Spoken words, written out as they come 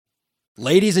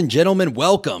Ladies and gentlemen,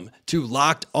 welcome to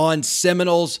Locked On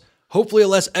Seminoles. Hopefully a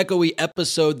less echoey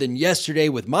episode than yesterday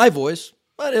with my voice,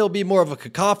 but it'll be more of a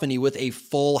cacophony with a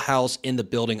full house in the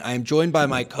building. I am joined by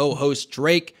my co-host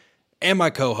Drake and my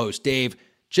co-host Dave.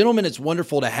 Gentlemen, it's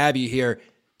wonderful to have you here.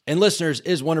 And listeners,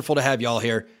 it is wonderful to have y'all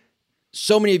here.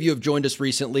 So many of you have joined us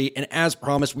recently, and as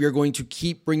promised, we are going to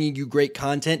keep bringing you great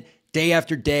content day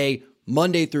after day,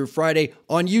 Monday through Friday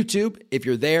on YouTube. If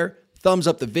you're there, thumbs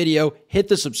up the video, hit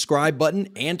the subscribe button,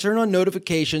 and turn on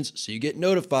notifications so you get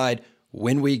notified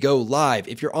when we go live.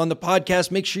 If you're on the podcast,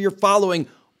 make sure you're following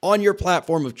on your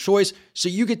platform of choice so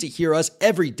you get to hear us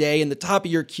every day in the top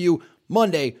of your queue,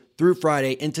 Monday through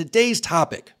Friday. And today's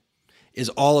topic is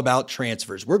all about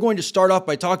transfers. We're going to start off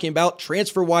by talking about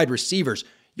transfer wide receivers.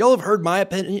 Y'all have heard my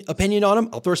opinion on them.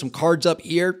 I'll throw some cards up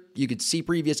here. You could see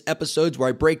previous episodes where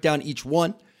I break down each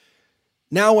one.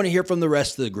 Now I want to hear from the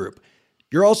rest of the group.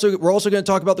 We're also going to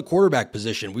talk about the quarterback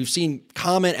position. We've seen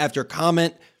comment after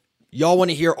comment. Y'all want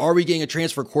to hear, are we getting a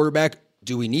transfer quarterback?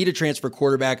 Do we need a transfer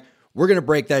quarterback? We're going to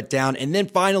break that down. And then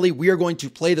finally, we are going to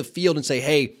play the field and say,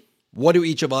 hey, what do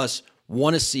each of us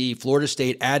want to see Florida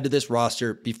State add to this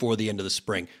roster before the end of the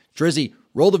spring? Drizzy,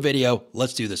 roll the video.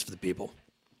 Let's do this for the people.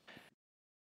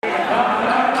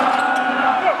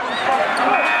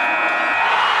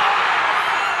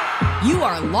 You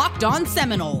are Locked On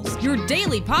Seminoles, your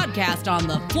daily podcast on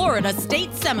the Florida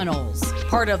State Seminoles,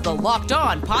 part of the Locked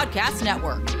On Podcast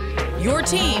Network. Your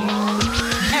team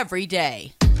every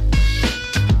day.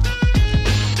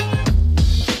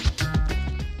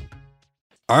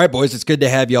 All right, boys, it's good to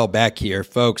have y'all back here.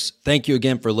 Folks, thank you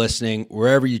again for listening.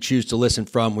 Wherever you choose to listen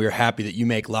from, we are happy that you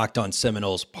make Locked On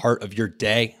Seminoles part of your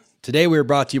day. Today, we are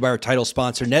brought to you by our title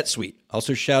sponsor, NetSuite.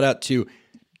 Also, shout out to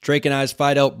Drake and I's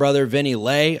Fidel brother, Vinny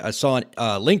Lay. I saw on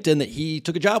LinkedIn that he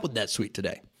took a job with NetSuite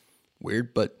today.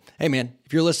 Weird, but hey, man,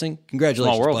 if you're listening,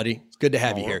 congratulations, buddy. It's good to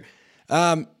have you here.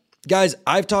 Guys,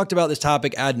 I've talked about this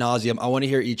topic ad nauseum. I want to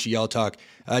hear each of y'all talk.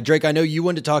 Drake, I know you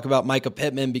wanted to talk about Mycah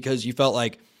Pittman because you felt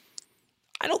like,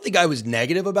 I don't think I was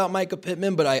negative about Mycah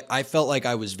Pittman, but I felt like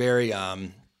I was very,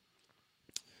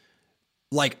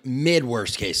 like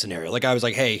mid-worst case scenario. Like I was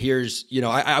like, hey, here's,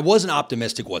 I wasn't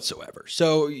optimistic whatsoever.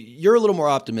 So you're a little more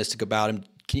optimistic about him.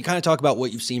 Can you kind of talk about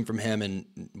what you've seen from him and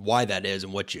why that is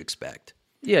and what you expect?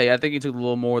 Yeah, I think you took a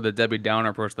little more of the Debbie Downer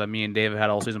approach that me and David had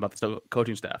all season about the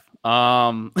coaching staff.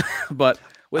 But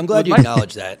I'm glad you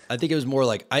acknowledged that. I think it was more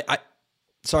like, I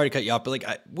sorry to cut you off, but like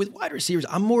with wide receivers,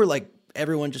 I'm more like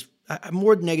I'm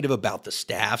more negative about the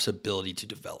staff's ability to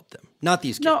develop them, not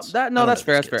these kids. That's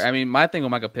fair. That's fair. I mean, my thing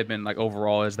with Mycah Pittman, like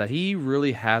overall, is that he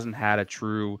really hasn't had a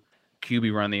true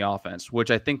QB run the offense,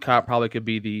 which I think probably could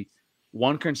be the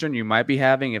one concern you might be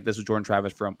having if this was Jordan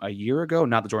Travis from a year ago,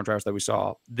 not the Jordan Travis that we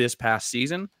saw this past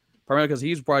season. Primarily because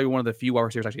he's probably one of the few wide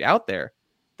receivers actually out there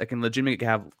that can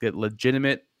get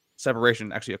legitimate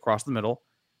separation actually across the middle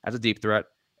as a deep threat.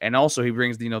 And also, he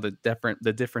brings the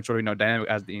different sort of dynamic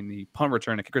as in the punt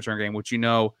return and kick return game, which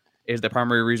is the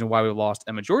primary reason why we lost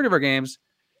a majority of our games,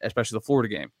 especially the Florida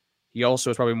game. He also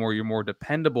is probably more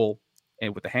dependable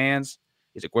with the hands.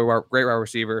 He's a great wide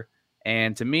receiver,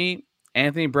 and to me,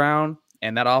 Anthony Brown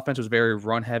and that offense was very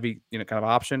run heavy, kind of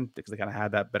option because they kind of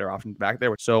had that better option back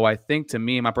there. So I think, to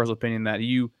me, in my personal opinion, that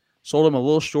you sold him a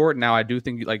little short. Now I do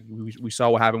think like we saw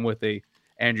what happened with a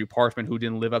Andrew Parchment who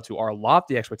didn't live up to our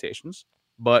lofty expectations.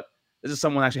 But this is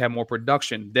someone that actually had more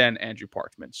production than Andrew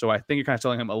Parchment. So I think you're kind of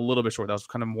selling him a little bit short. That was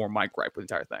kind of more my gripe with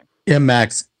the entire thing. Yeah,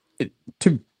 Max,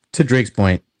 to Drake's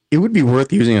point, it would be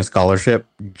worth using a scholarship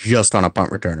just on a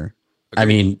punt returner. Agreed. I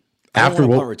mean, I don't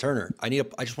want a punt returner.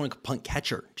 I just want a punt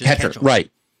catcher. Just catch them. Right.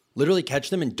 Literally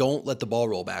catch them and don't let the ball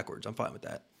roll backwards. I'm fine with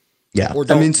that. Yeah. Or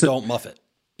don't muff it.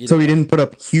 So he didn't put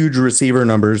up huge receiver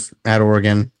numbers at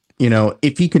Oregon.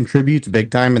 If he contributes big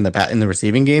time in the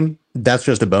receiving game, that's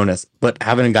just a bonus. But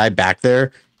having a guy back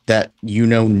there that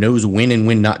knows when and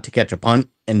when not to catch a punt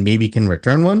and maybe can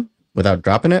return one without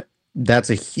dropping it, that's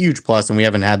a huge plus, and we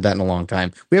haven't had that in a long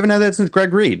time. We haven't had that since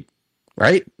Greg Reed,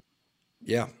 right?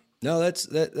 Yeah. No,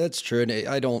 that's true. And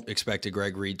I don't expect a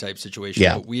Greg Reed type situation,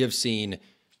 but we have seen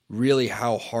really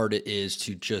how hard it is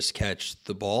to just catch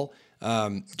the ball.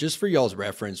 Just for y'all's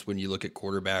reference, when you look at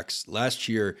quarterbacks, last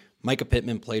year, Mycah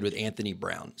Pittman played with Anthony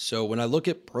Brown. So when I look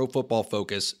at Pro Football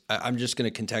Focus, I'm just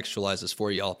going to contextualize this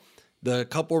for y'all. The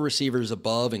couple receivers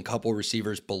above and couple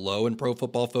receivers below in Pro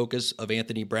Football Focus of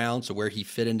Anthony Brown, so where he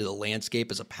fit into the landscape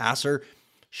as a passer,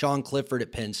 Sean Clifford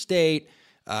at Penn State,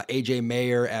 A.J.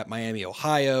 Mayer at Miami,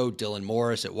 Ohio, Dylan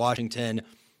Morris at Washington,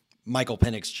 Michael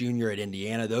Penix Jr. at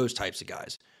Indiana, those types of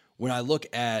guys. When I look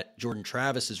at Jordan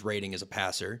Travis's rating as a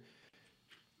passer,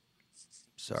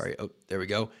 there we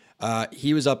go.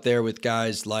 He was up there with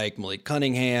guys like Malik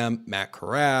Cunningham, Matt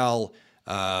Corral,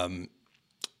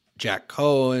 Jack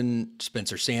Cohen,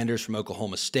 Spencer Sanders from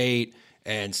Oklahoma State,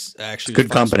 and actually good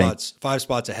company. Five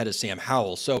spots ahead of Sam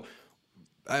Howell. So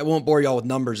I won't bore y'all with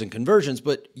numbers and conversions,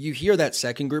 but you hear that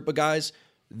second group of guys,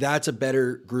 that's a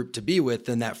better group to be with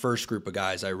than that first group of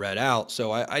guys I read out.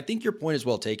 So I think your point is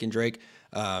well taken, Drake,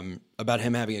 about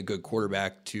him having a good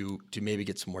quarterback to maybe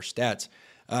get some more stats.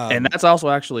 And that's also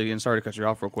actually, and sorry to cut you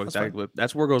off real quick,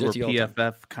 that's where it goes where Dirty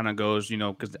PFF kind of goes,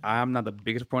 because I'm not the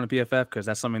biggest opponent of PFF because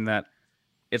that's something that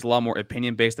it's a lot more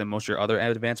opinion based than most of your other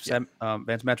advanced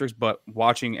metrics. But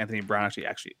watching Anthony Brown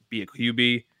actually be a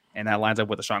QB, and that lines up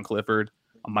with a Sean Clifford,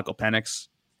 a Michael Penix,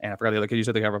 and I forgot the other kid you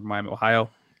said they cover from Miami, Ohio.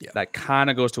 Yeah. That kind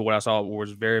of goes to what I saw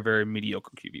was very, very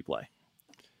mediocre QB play.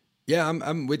 Yeah,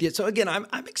 I'm with you. So again, I'm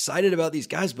excited about these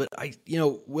guys, but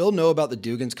we'll know about the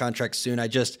Dugans contract soon.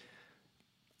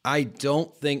 I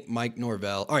don't think Mike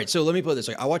Norvell. All right, so let me put it this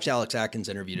way. I watched Alex Atkins'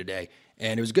 interview today,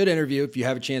 and it was a good interview. If you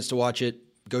have a chance to watch it,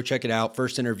 go check it out.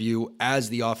 First interview as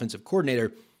the offensive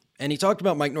coordinator. And he talked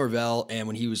about Mike Norvell,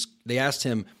 and they asked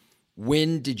him,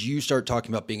 when did you start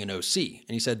talking about being an OC? And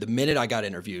he said, the minute I got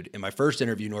interviewed. In my first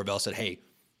interview, Norvell said, hey,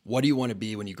 what do you want to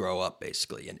be when you grow up,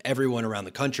 basically? And everyone around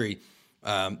the country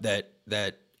that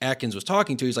Atkins was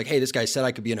talking to, he's like, hey, this guy said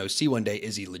I could be an OC one day.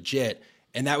 Is he legit?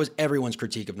 And that was everyone's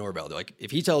critique of Norvell. They're like,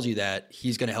 if he tells you that,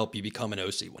 he's going to help you become an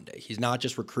OC one day. He's not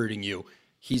just recruiting you.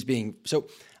 So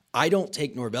I don't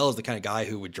take Norvell as the kind of guy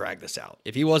who would drag this out.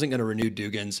 If he wasn't going to renew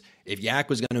Dugans, if Yak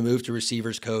was going to move to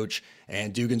receivers coach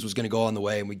and Dugans was going to go on the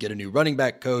way and we get a new running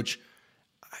back coach,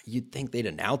 you'd think they'd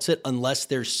announce it unless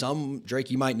there's some,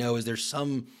 Drake, you might know, is there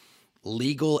some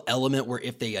legal element where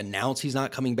if they announce he's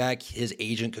not coming back, his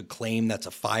agent could claim that's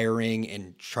a firing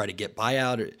and try to get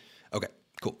buyout? Okay.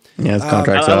 Cool. Yeah, his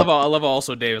contract's I love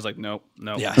also Dave is like, nope.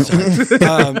 Yeah.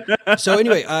 So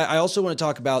anyway, I also want to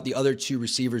talk about the other two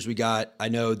receivers we got. I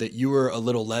know that you were a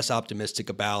little less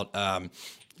optimistic about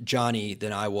Johnny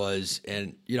than I was.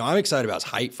 And, I'm excited about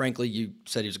his height, frankly. You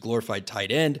said he was a glorified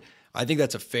tight end. I think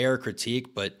that's a fair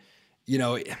critique, but,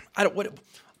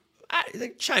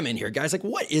 chime in here, guys. Like,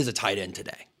 what is a tight end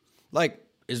today? Like,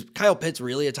 is Kyle Pitts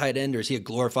really a tight end, or is he a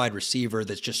glorified receiver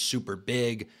that's just super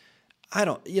big? I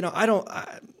don't know.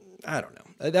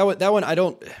 That one, I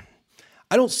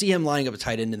don't see him lining up a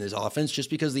tight end in his offense just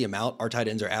because the amount our tight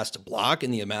ends are asked to block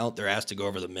and the amount they're asked to go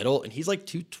over the middle. And he's like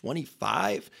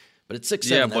 225, but it's 6'7".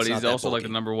 Yeah, but he's also like the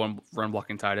number one run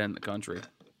blocking tight end in the country.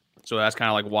 So that's kind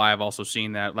of like why I've also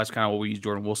seen that. That's kind of what we use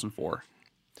Jordan Wilson for.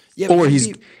 Yeah, or he's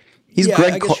yeah,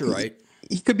 Greg. I guess you're right.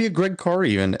 He could be a Greg Carr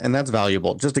even, and that's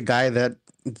valuable. Just a guy that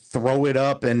throw it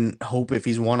up and hope if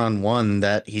he's one-on-one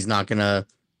that he's not going to,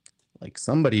 like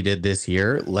somebody did this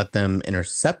year, let them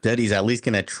intercept it. He's at least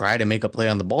going to try to make a play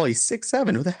on the ball. He's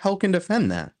 6'7". Who the hell can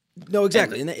defend that? No,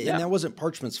 exactly. And that wasn't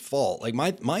Parchment's fault. Like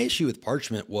my issue with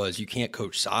Parchment was you can't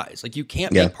coach size. Like you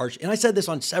can't make Parchment. And I said this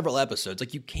on several episodes.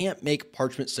 Like you can't make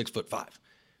Parchment 6'5".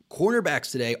 Cornerbacks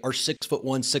today are 6'1",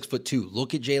 6'2".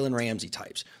 Look at Jalen Ramsey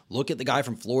types. Look at the guy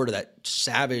from Florida, that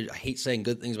savage. I hate saying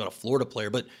good things about a Florida player,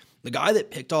 but the guy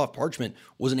that picked off Parchment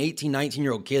was an 18,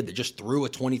 19-year-old kid that just threw a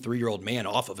 23-year-old man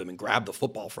off of him and grabbed the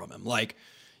football from him. Like,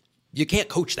 you can't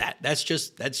coach that. That's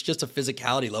just a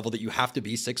physicality level that you have to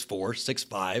be 6'4",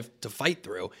 6'5" to fight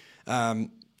through.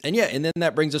 And then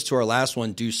that brings us to our last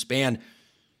one, Deuce Spann.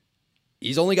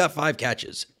 He's only got 5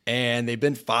 catches, and they've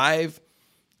been 5,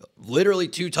 literally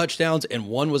 2 touchdowns, and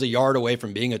 1 was a yard away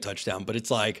from being a touchdown. But it's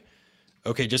like,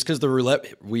 okay, just because the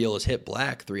roulette wheel is hit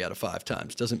black 3 out of 5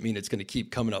 times doesn't mean it's going to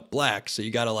keep coming up black. So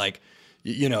you got to are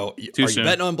you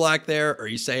betting on black there? Or are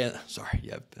you saying,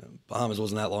 Bahamas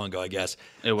wasn't that long ago, I guess.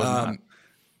 It was not.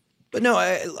 But no,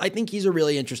 I think he's a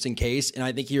really interesting case, and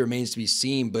I think he remains to be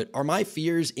seen. But are my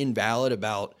fears invalid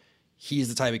about he's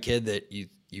the type of kid that you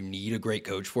need a great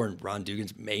coach for, and Ron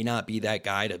Dugans may not be that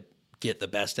guy to get the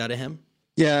best out of him?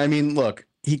 Yeah, I mean, look,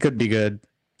 he could be good.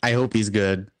 I hope he's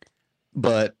good.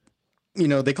 But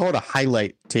they call it a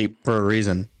highlight tape for a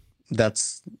reason.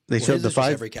 They showed the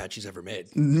 5 every catch he's ever made.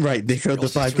 Right, they showed the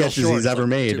 5 catches he's ever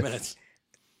made. 2 minutes.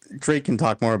 Drake can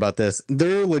talk more about this.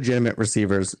 There are legitimate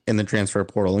receivers in the transfer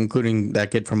portal, including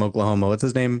that kid from Oklahoma. What's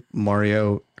his name?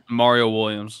 Mario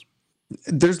Williams.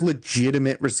 There's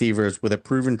legitimate receivers with a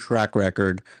proven track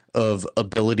record of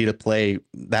ability to play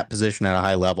that position at a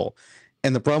high level.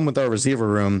 And the problem with our receiver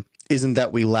room isn't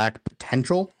that we lack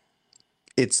potential.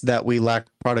 It's that we lack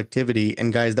productivity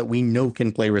and guys that we know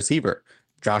can play receiver.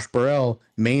 Josh Burrell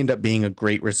may end up being a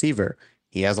great receiver.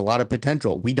 He has a lot of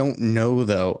potential. We don't know,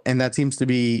 though. And that seems to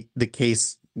be the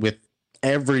case with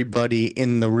everybody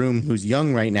in the room who's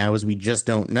young right now is we just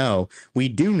don't know. We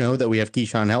do know that we have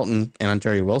Keyshawn Helton and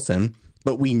Ontario Wilson,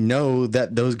 but we know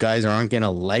that those guys aren't going to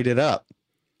light it up.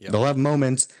 Yep. They'll have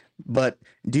moments, but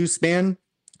Deuce Spann,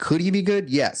 could he be good?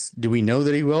 Yes. Do we know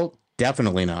that he will?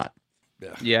 Definitely not.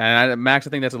 Yeah, and Max,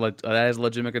 I think that is a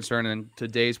legitimate concern. And to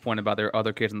Dave's point about their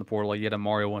other kids in the portal, like you had a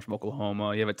Mario one from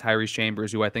Oklahoma, you have a Tyrese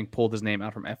Chambers who I think pulled his name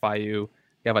out from FIU. You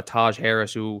have a Taj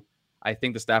Harris who I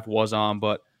think the staff was on,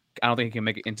 but I don't think he can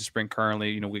make it into spring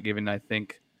currently. Given I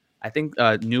think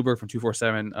Newberg from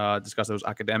 247 discussed those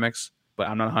academics, but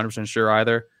I'm not 100% sure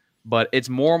either. But it's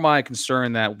more my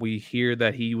concern that we hear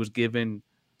that he was given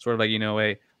sort of like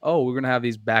we're gonna have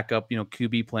these backup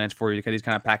QB plans for you, these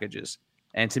kind of packages.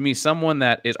 And to me, someone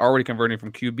that is already converting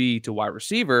from QB to wide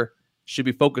receiver should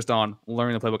be focused on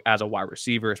learning the playbook as a wide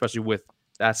receiver, especially with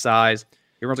that size.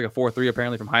 He runs like a 4.3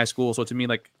 apparently from high school. So to me,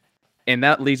 and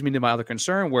that leads me to my other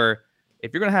concern where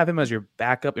if you're going to have him as your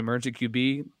backup emergency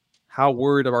QB, how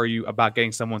worried are you about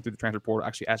getting someone through the transfer portal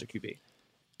actually as a QB?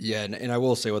 Yeah, and I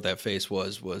will say what that face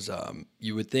was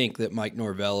you would think that Mike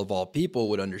Norvell, of all people,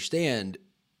 would understand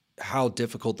how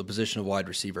difficult the position of wide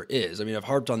receiver is. I mean, I've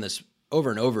harped on this over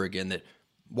and over again that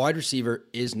wide receiver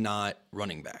is not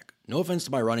running back. No offense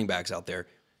to my running backs out there.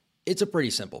 It's a pretty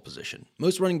simple position.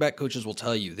 Most running back coaches will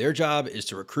tell you their job is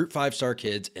to recruit 5-star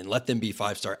kids and let them be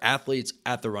 5-star athletes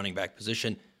at the running back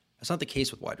position. That's not the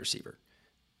case with wide receiver.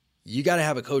 You got to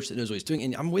have a coach that knows what he's doing.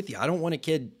 And I'm with you. I don't want a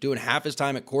kid doing half his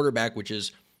time at quarterback, which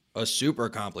is a super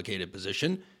complicated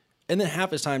position, and then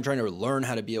half his time trying to learn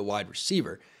how to be a wide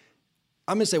receiver.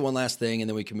 I'm going to say one last thing, and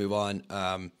then we can move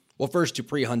on. Well, first,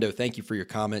 Dupree Hundo, thank you for your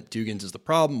comment. Dugans is the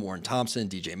problem. Warren Thompson,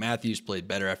 DJ Matthews played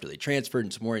better after they transferred,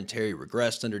 and Samori and Terry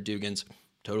regressed under Dugans.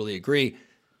 Totally agree.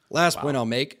 Last point I'll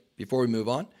make before we move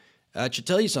on. It should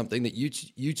tell you something that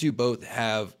you two both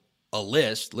have a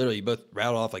list, literally you both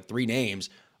rattled off like 3 names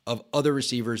of other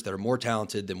receivers that are more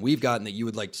talented than we've gotten that you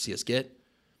would like to see us get.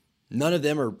 None of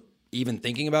them are even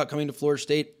thinking about coming to Florida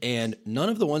State, and none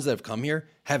of the ones that have come here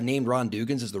have named Ron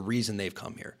Dugans as the reason they've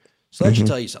come here. So that should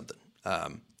tell you something.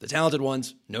 The talented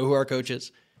ones know who our coach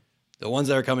is. The ones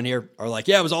that are coming here are like,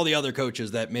 yeah, it was all the other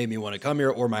coaches that made me want to come here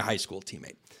or my high school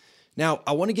teammate. Now,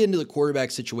 I want to get into the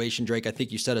quarterback situation, Drake. I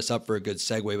think you set us up for a good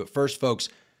segue. But first, folks,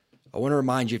 I want to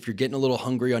remind you, if you're getting a little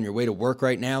hungry on your way to work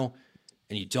right now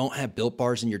and you don't have Built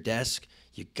Bars in your desk,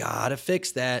 you got to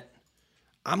fix that.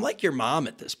 I'm like your mom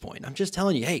at this point. I'm just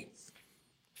telling you, hey,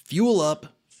 fuel up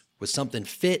with something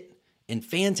fit and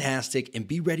fantastic and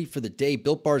be ready for the day.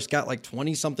 Built Bar's got like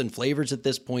 20-something flavors at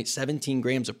this point, 17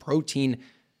 grams of protein,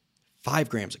 5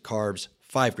 grams of carbs,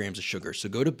 5 grams of sugar. So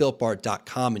go to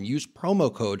BuiltBar.com and use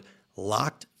promo code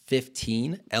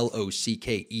LOCKED15,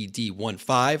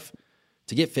 LOCKED15,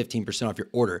 to get 15% off your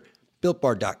order.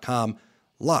 BuiltBar.com,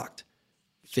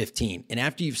 LOCKED15. And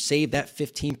after you've saved that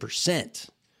 15%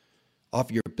 off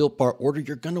your Built Bar order,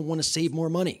 you're going to want to save more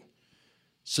money.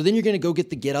 So then you're going to go get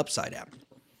the Get Upside app.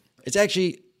 It's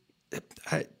actually,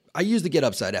 I used the Get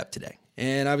Upside app today,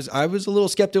 and I was a little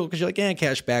skeptical because you're like,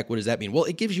 cash back, what does that mean? Well,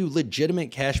 it gives you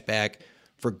legitimate cash back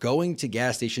for going to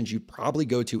gas stations you'd probably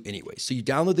go to anyway. So you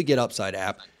download the Get Upside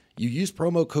app, you use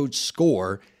promo code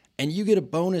SCORE, and you get a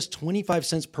bonus 25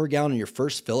 cents per gallon on your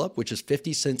first fill up, which is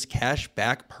 50 cents cash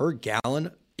back per gallon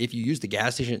if you use the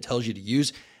gas station it tells you to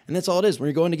use. And that's all it is. When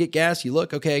you're going to get gas, you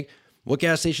look, okay, what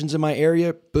gas station's in my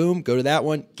area? Boom, go to that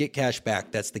one, get cash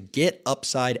back. That's the Get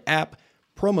Upside app,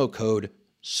 promo code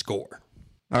SCORE.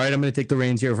 All right, I'm going to take the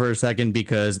reins here for a second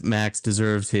because Max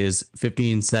deserves his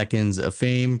 15 seconds of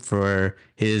fame for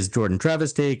his Jordan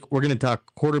Travis take. We're going to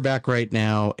talk quarterback right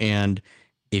now, and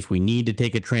if we need to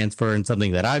take a transfer and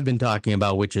something that I've been talking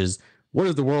about, which is what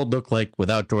does the world look like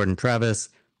without Jordan Travis?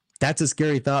 That's a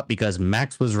scary thought because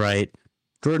Max was right.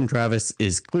 Jordan Travis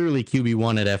is clearly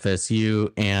QB1 at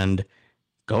FSU, and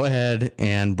go ahead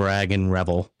and brag and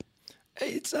revel.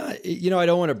 It's I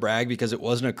don't want to brag because it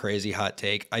wasn't a crazy hot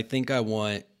take. I think I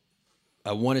want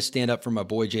to stand up for my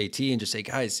boy JT and just say,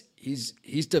 guys, he's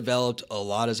developed a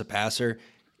lot as a passer.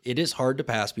 It is hard to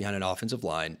pass behind an offensive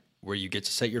line where you get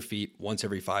to set your feet once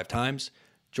every 5 times.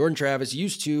 Jordan Travis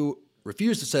used to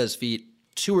refuse to set his feet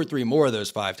 2 or 3 more of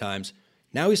those 5 times.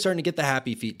 Now he's starting to get the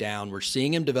happy feet down. We're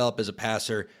seeing him develop as a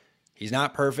passer. He's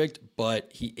not perfect, but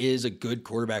he is a good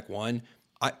quarterback one.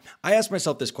 I ask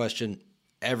myself this question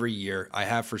every year. I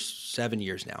have for 7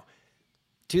 years now.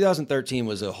 2013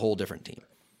 was a whole different team.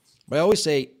 But I always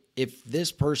say, if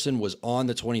this person was on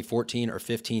the 2014 or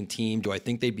 15 team, do I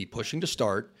think they'd be pushing to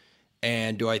start?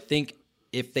 And do I think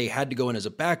if they had to go in as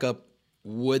a backup,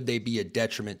 would they be a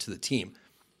detriment to the team?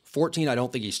 14, I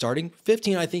don't think he's starting.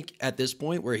 15, I think at this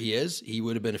point where he is, he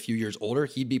would have been a few years older.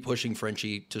 He'd be pushing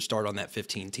Frenchie to start on that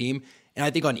 15 team. And I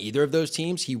think on either of those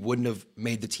teams, he wouldn't have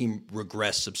made the team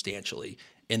regress substantially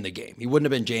in the game. He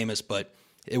wouldn't have been Jameis, but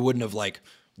it wouldn't have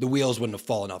the wheels wouldn't have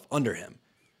fallen off under him.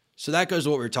 So that goes to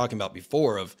what we were talking about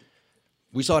before of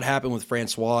we saw it happen with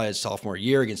Francois his sophomore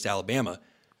year against Alabama.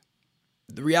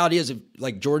 The reality is,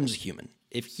 Jordan's a human.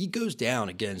 If he goes down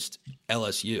against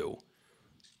LSU,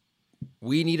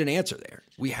 we need an answer there.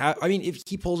 If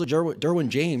he pulls a Derwin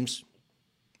James,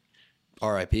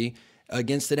 RIP,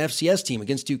 against an FCS team,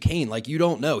 against Duquesne, you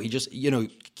don't know. He just,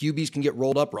 QBs can get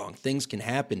rolled up wrong. Things can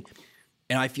happen.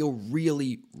 And I feel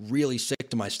really, really sick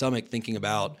to my stomach thinking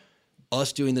about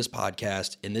us doing this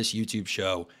podcast and this YouTube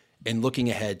show and looking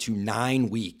ahead to 9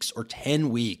 weeks or 10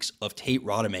 weeks of Tate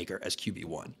Rodemaker as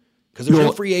QB1. Because there's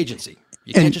no free agency.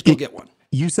 You can't just go get one.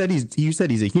 You said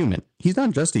he's a human. He's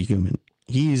not just a human.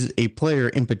 He's a player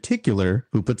in particular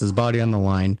who puts his body on the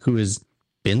line, who has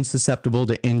been susceptible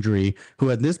to injury, who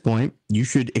at this point you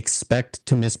should expect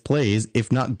to miss plays,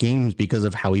 if not games, because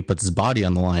of how he puts his body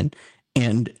on the line.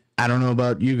 And I don't know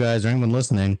about you guys or anyone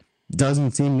listening,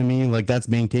 doesn't seem to me like that's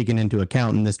being taken into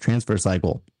account in this transfer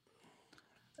cycle.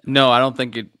 No, I don't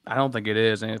think it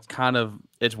is, and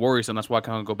it's worrisome. That's why I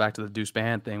kind of go back to the Deuce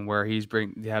Spann thing, where you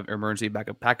have emergency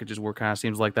backup packages, where it kind of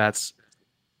seems like that's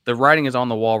the writing is on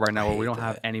the wall right now, where we don't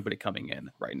have anybody coming in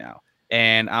right now,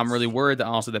 and I'm really worried that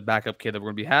honestly the backup kid that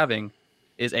we're going to be having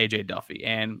is AJ Duffy,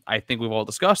 and I think we've all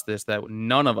discussed this that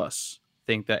none of us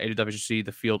think that AJ Duffy should see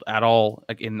the field at all,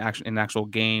 in actual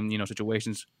game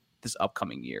situations this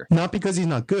upcoming year. Not because he's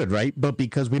not good, right? But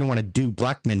because we don't want to do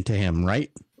Blackman to him,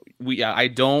 right? I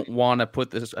don't want to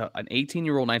put this an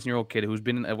 18-year-old, 19-year-old kid who's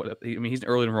been he's an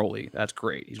early enrollee. That's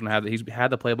great. He's had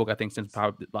the playbook I think since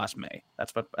probably last May.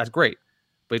 That's great.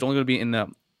 But he's only going to be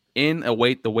in the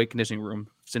weight conditioning room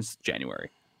since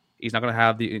January. He's not going to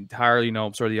have the entire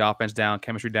sort of the offense down,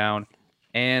 chemistry down.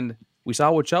 And we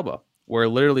saw with Chuba, where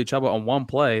literally Chuba on one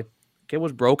play, kid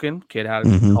was broken, kid had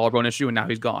a collarbone issue, and now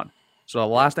he's gone. So the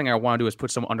last thing I want to do is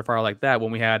put someone under fire like that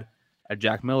when we had a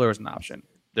Jack Miller as an option.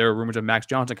 There are rumors of Max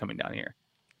Johnson coming down here.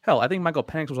 Hell, I think Michael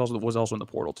Penix was also in the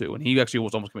portal too, and he actually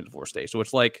was almost coming to Florida State. So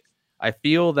it's I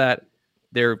feel that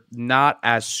they're not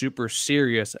as super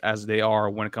serious as they are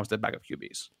when it comes to backup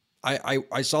QBs.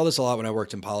 I saw this a lot when I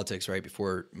worked in politics right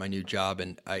before my new job,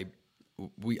 and I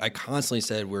constantly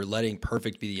said we're letting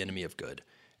perfect be the enemy of good.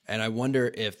 And I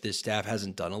wonder if this staff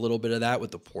hasn't done a little bit of that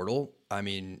with the portal. I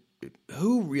mean,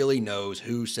 who really knows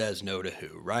who says no to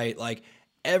who, right?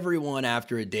 Everyone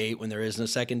after a date, when there isn't a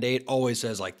second date, always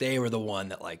says they were the one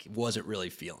that wasn't really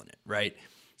feeling it, right?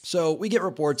 So we get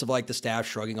reports of the staff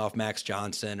shrugging off Max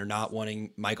Johnson or not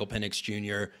wanting Michael Penix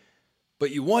Jr.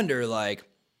 But you wonder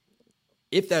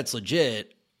if that's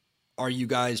legit, are you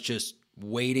guys just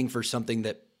waiting for something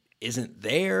that isn't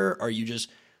there? Are you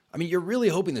just, you're really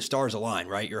hoping the stars align,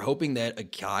 right? You're hoping that a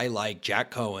guy like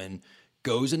Jack Cohen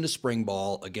goes into spring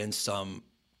ball against some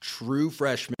true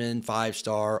freshman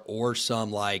 5-star or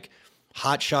some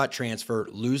hot shot transfer,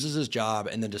 loses his job,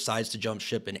 and then decides to jump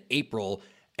ship in April.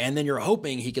 And then you're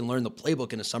hoping he can learn the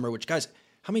playbook in the summer, which, guys,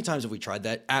 how many times have we tried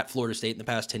that at Florida State in the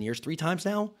past 10 years? 3 times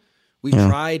now? We've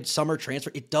tried summer transfer.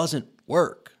 It doesn't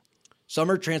work.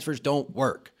 Summer transfers don't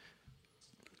work.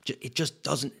 It just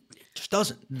doesn't.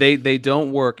 They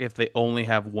don't work if they only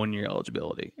have 1 year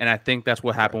eligibility. And I think that's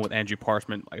what happened with Andrew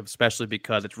Parchment, especially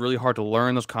because it's really hard to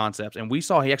learn those concepts. And we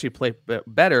saw he actually played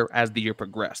better as the year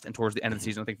progressed and towards the end of the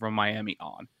season, I think from Miami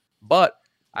on. But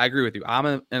I agree with you. I'm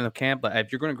in the camp that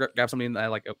if you're going to grab somebody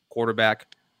like a quarterback,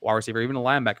 wide receiver, even a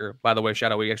linebacker, by the way,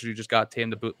 shout out, we actually just got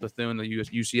Tatum Bethune, the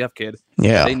UCF kid.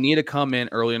 Yeah. They need to come in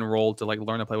early enrolled to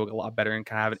learn the playbook a lot better and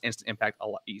kind of have an instant impact a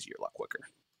lot easier, a lot quicker.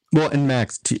 Well, and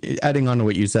Max, adding on to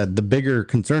what you said, the bigger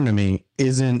concern to me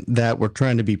isn't that we're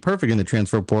trying to be perfect in the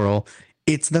transfer portal.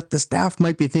 It's that the staff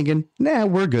might be thinking, nah,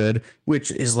 we're good,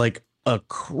 which is a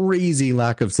crazy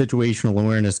lack of situational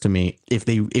awareness to me if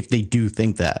they do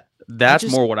think that.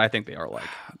 That's more what I think they are like.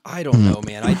 I don't know,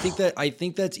 man. I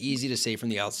think that's easy to say from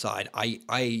the outside.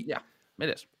 Yeah, it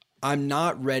is. I'm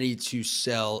not ready to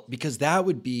sell because that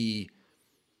would be.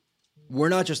 We're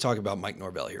not just talking about Mike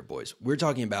Norvell here, boys. We're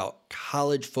talking about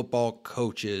college football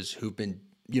coaches who've been,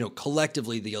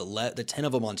 collectively the 10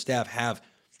 of them on staff have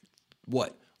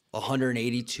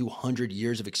 180, 200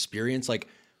 years of experience.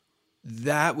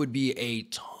 That would be a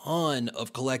ton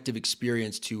of collective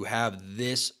experience to have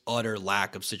this utter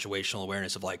lack of situational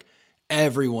awareness of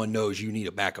everyone knows you need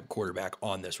a backup quarterback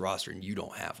on this roster and you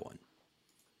don't have one.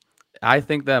 I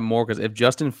think that more because if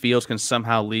Justin Fields can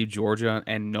somehow leave Georgia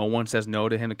and no one says no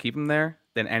to him to keep him there,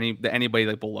 then anybody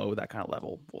like below that kind of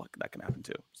level, that can happen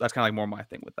too. So that's kind of like more my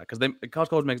thing with that, because college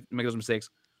coaches make those mistakes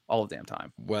all the damn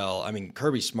time. Well, I mean,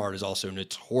 Kirby Smart is also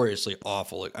notoriously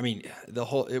awful. I mean,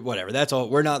 whatever. That's all.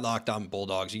 We're not Locked On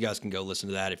Bulldogs. You guys can go listen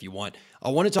to that if you want.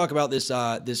 I want to talk about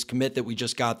this commit that we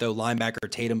just got, though.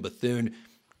 Linebacker Tatum Bethune,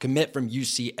 commit from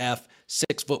UCF,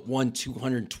 6'1",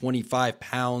 225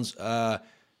 pounds.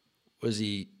 Was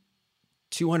he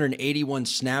 281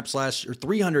 snaps or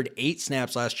 308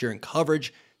 snaps last year in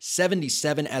coverage,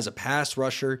 77 as a pass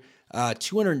rusher,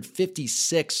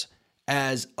 256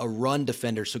 as a run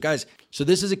defender. So guys,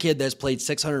 this is a kid that's played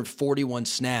 641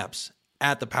 snaps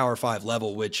at the Power 5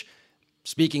 level, which,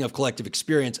 speaking of collective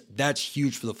experience, that's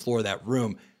huge for the floor of that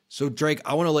room. So Drake,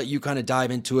 I want to let you kind of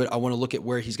dive into it. I want to look at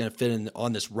where he's going to fit in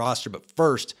on this roster. But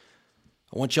first,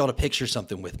 I want y'all to picture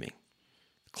something with me.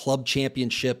 Club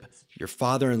championship, your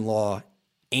father-in-law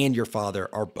and your father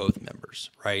are both members,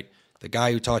 right? The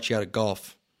guy who taught you how to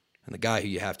golf and the guy who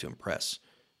you have to impress.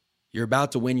 You're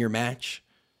about to win your match.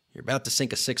 You're about to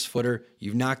sink a 6-footer.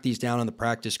 You've knocked these down on the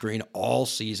practice green all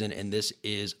season, and this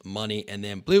is money. And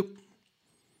then bloop,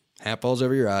 hat falls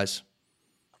over your eyes.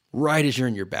 Right as you're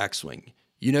in your backswing.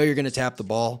 You know you're going to tap the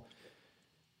ball.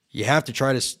 You have to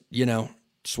try to,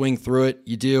 swing through it.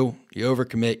 You do. You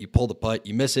overcommit. You pull the putt.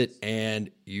 You miss it, and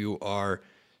you are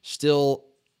still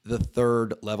the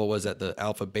third level. Was at the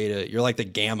alpha, beta. You're like the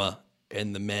gamma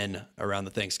in the men around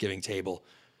the Thanksgiving table.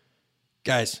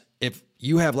 Guys, if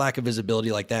you have lack of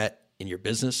visibility like that in your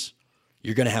business,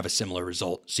 you're going to have a similar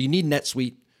result. So you need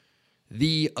NetSuite,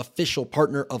 the official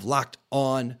partner of Locked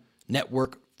On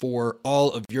Network for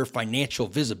all of your financial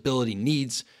visibility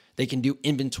needs. They can do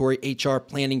inventory, HR,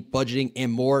 planning, budgeting,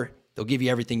 and more. They'll give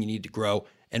you everything you need to grow.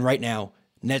 And right now,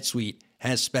 NetSuite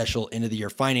has special end of the year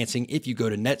financing if you go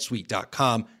to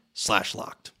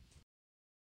netsuite.com/locked.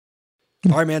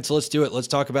 All right, man. So let's do it. Let's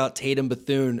talk about Tatum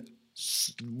Bethune.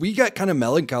 We got kind of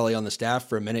melancholy on the staff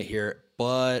for a minute here,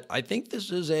 but I think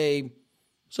this is a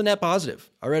net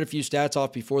positive. I read a few stats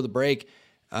off before the break.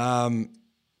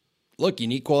 Look, you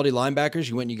need quality linebackers.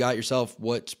 You went and you got yourself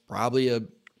what's probably a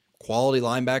quality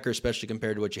linebacker, especially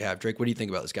compared to what you have. Drake, what do you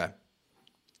think about this guy?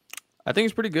 I think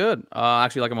he's pretty good. I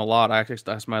actually like him a lot. I actually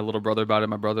asked my little brother about it.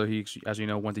 My brother, he, as you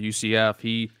know, went to UCF.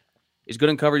 He is good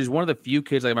in coverage. He's one of the few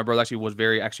kids that my brother actually was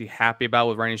very happy about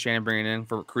with Randy Shannon bringing in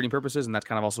for recruiting purposes, and that's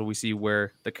kind of also we see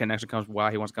where the connection comes, why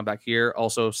he wants to come back here.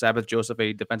 Also, Sabbath Joseph,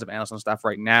 a defensive analyst on staff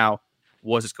right now,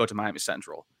 was his coach at Miami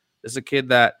Central. This is a kid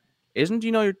that isn't,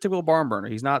 your typical barn burner.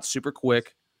 He's not super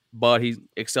quick, but he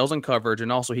excels in coverage,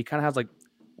 and also he kind of has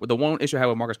the one issue I had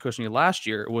with Marcus Cushing last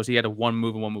year was he had a one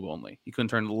move and one move only. He couldn't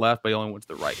turn to the left, but he only went to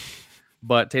the right.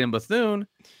 But Tatum Bethune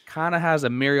kind of has a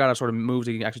myriad of sort of moves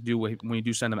that you can actually do when you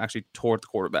do send them actually toward the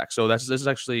quarterback. So this is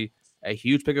actually a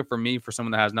huge pickup for me for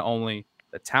someone that has not only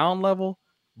the talent level,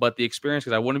 but the experience,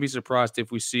 because I wouldn't be surprised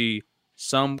if we see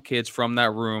some kids from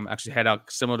that room actually head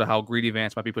out, similar to how Greedy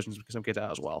Vance might be pushing some kids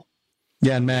out as well.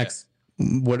 Yeah, and Max,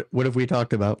 what have we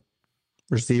talked about?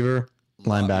 Receiver,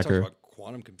 linebacker.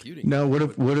 Quantum computing. No, what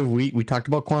if we talked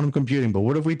about quantum computing, but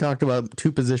what if we talked about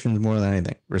two positions more than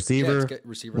anything? Receiver,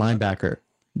 linebacker.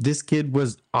 This kid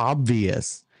was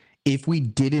obvious. If we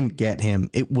didn't get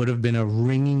him, it would have been a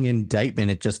ringing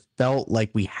indictment. It just felt like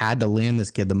we had to land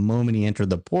this kid the moment he entered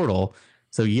the portal.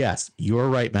 So yes, you're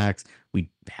right, Max.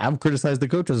 We have criticized the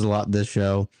coaches a lot this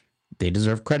show. They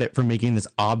deserve credit for making this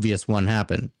obvious one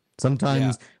happen.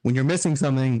 Sometimes when you're missing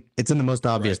something, it's in the most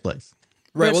obvious place.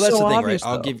 Right. Well, that's the thing, right?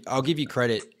 I'll give you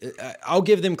credit. I'll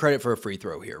give them credit for a free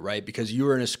throw here, right? Because you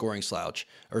were in a scoring slouch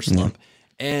or slump.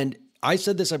 And I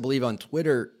said this, I believe, on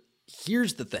Twitter.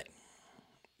 Here's the thing.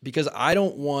 Because I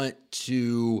don't want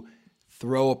to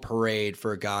throw a parade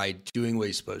for a guy doing what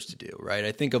he's supposed to do, right?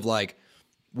 I think of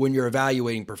when you're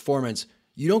evaluating performance,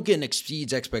 you don't get an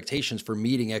exceeds expectations for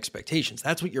meeting expectations.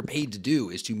 That's what you're paid to do,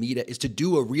 is to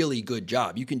do a really good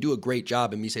job. You can do a great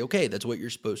job and me say, okay, that's what you're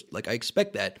supposed to, I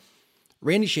expect that.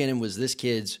 Randy Shannon was this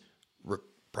kid's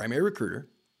primary recruiter.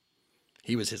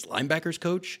 He was his linebackers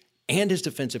coach and his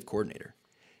defensive coordinator.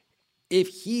 If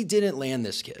he didn't land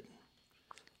this kid,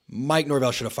 Mike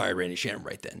Norvell should have fired Randy Shannon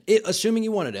right then. Assuming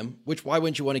you wanted him, which why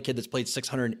wouldn't you want a kid that's played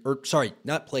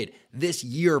this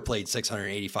year played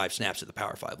 685 snaps at the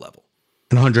Power 5 level.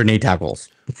 And 108 tackles.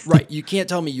 Right. You can't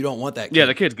tell me you don't want that kid. Yeah,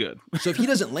 the kid's good. So if he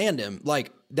doesn't land him,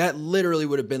 that literally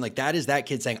would have been that is that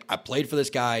kid saying, I played for this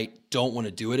guy, don't want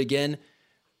to do it again.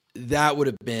 That would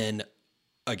have been,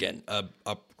 again,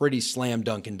 a pretty slam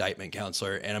dunk indictment,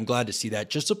 counselor. And I'm glad to see that.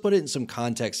 Just to put it in some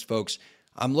context, folks,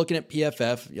 I'm looking at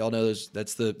PFF. Y'all know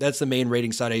that's the main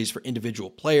rating site I use for individual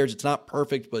players. It's not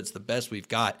perfect, but it's the best we've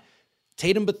got.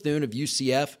 Tatum Bethune of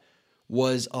UCF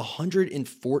was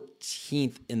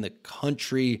 114th in the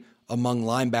country among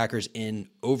linebackers in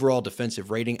overall defensive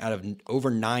rating out of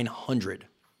over 900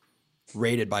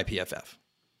 rated by PFF.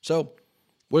 So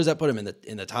what does that put him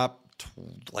in the top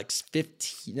like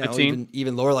 15, no,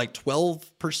 even lower, like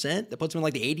 12%? That puts him in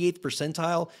like the 88th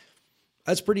percentile.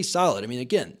 That's pretty solid. I mean,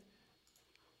 again,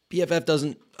 PFF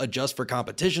doesn't adjust for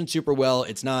competition super well.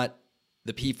 It's not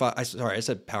the P5. I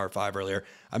said Power 5 earlier.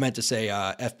 I meant to say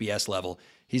FBS level.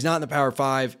 He's not in the Power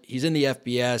 5. He's in the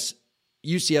FBS.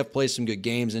 UCF plays some good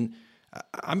games, and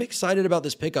I'm excited about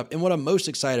this pickup. And what I'm most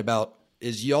excited about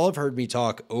is y'all have heard me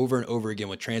talk over and over again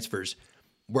with transfers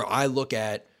where I look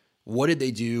at what did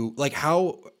they do? Like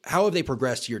how have they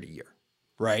progressed year to year,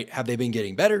 right? Have they been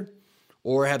getting better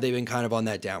or have they been kind of on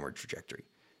that downward trajectory?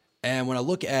 And when I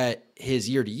look at his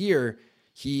year to year,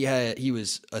 he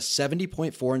was a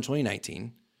 70.4 in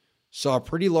 2019, saw a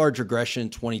pretty large regression in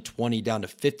 2020 down to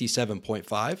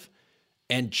 57.5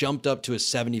 and jumped up to a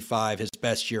 75, his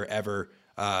best year ever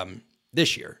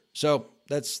this year. So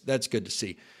that's good to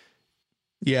see.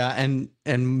 Yeah,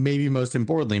 and maybe most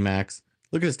importantly, Max,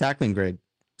 look at his tackling grade,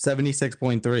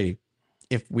 76.3.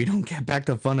 If we don't get back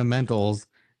to fundamentals,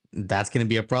 that's going to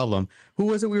be a problem. Who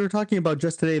was it we were talking about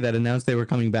just today that announced they were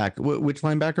coming back? Which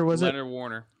linebacker was Leonard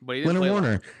Warner. But he Leonard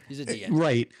Warner. He's a DN.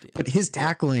 Right. But his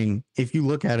tackling, if you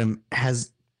look at him,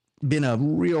 has been a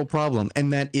real problem.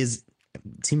 And that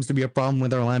seems to be a problem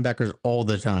with our linebackers all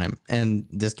the time. And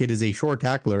this kid is a short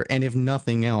tackler. And if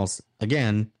nothing else,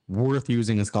 again, worth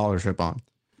using a scholarship on.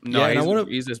 No, yeah,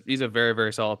 he's a very,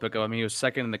 very solid pickup. I mean, he was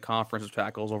second in the conference of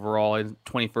tackles overall, and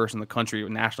 21st in the country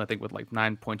nationally, I think, with like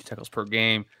 9.2 tackles per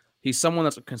game. He's someone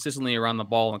that's consistently around the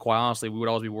ball, and quite honestly, we would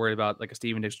always be worried about like a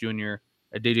Steven Dix Jr.,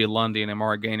 a DJ Lundy, and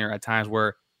Amari Gaynor at times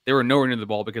where they were nowhere near the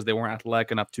ball because they weren't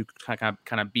athletic enough to kind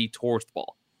of be towards the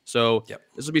ball. So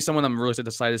This would be someone I'm really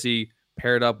excited to see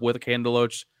paired up with a Caden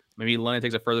Deloach. Maybe Lundy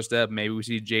takes a further step. Maybe we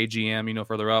see JGM,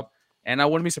 further up. And I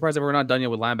wouldn't be surprised if we're not done yet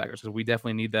with linebackers because we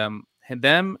definitely need them. And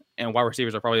them and wide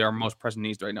receivers are probably our most pressing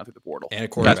needs right now through the portal. And a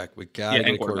quarterback. We got to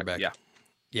get a quarterback.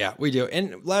 Yeah, we do.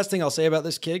 And last thing I'll say about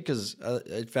this kid, because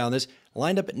I found this,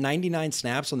 lined up at 99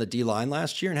 snaps on the D-line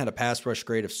last year and had a pass rush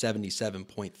grade of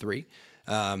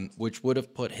 77.3, which would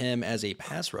have put him as a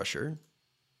pass rusher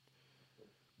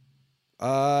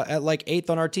at like 8th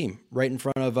on our team, right in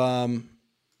front of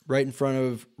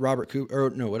Robert Cooper. Or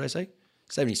no, what did I say?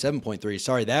 77.3.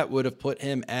 Sorry, that would have put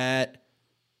him at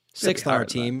 6th on our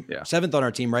team, 7th on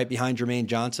our team, right behind Jermaine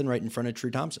Johnson, right in front of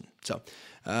True Thompson. So,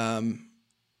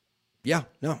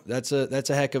 that's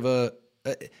a heck of a.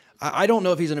 I don't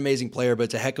know if he's an amazing player, but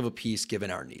it's a heck of a piece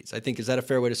given our needs. I think, is that a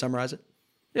fair way to summarize it?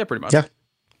 Yeah, pretty much. Yeah.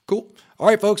 Cool. All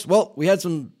right, folks. Well, we had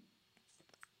some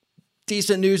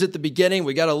decent news at the beginning.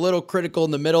 We got a little critical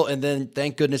in the middle, and then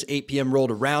thank goodness 8 p.m.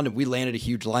 rolled around and we landed a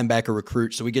huge linebacker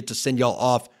recruit. So we get to send y'all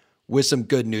off with some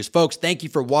good news. Folks, thank you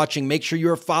for watching. Make sure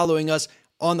you're following us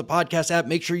on the podcast app.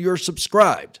 Make sure you're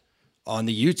subscribed on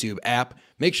the YouTube app.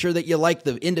 Make sure that you like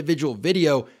the individual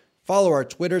video. Follow our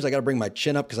Twitters. I got to bring my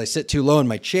chin up because I sit too low in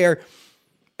my chair.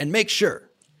 And make sure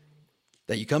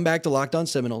that you come back to Locked On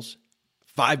Seminoles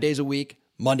 5 days a week,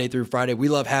 Monday through Friday. We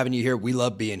love having you here. We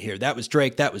love being here. That was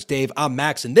Drake. That was Dave. I'm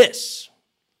Max. And this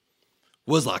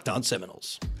was Locked On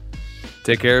Seminoles.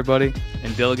 Take care, everybody.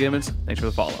 And Dylan Gibbons, thanks for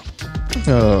the follow.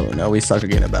 Oh, no, we suck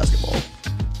again at basketball.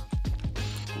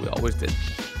 We always did.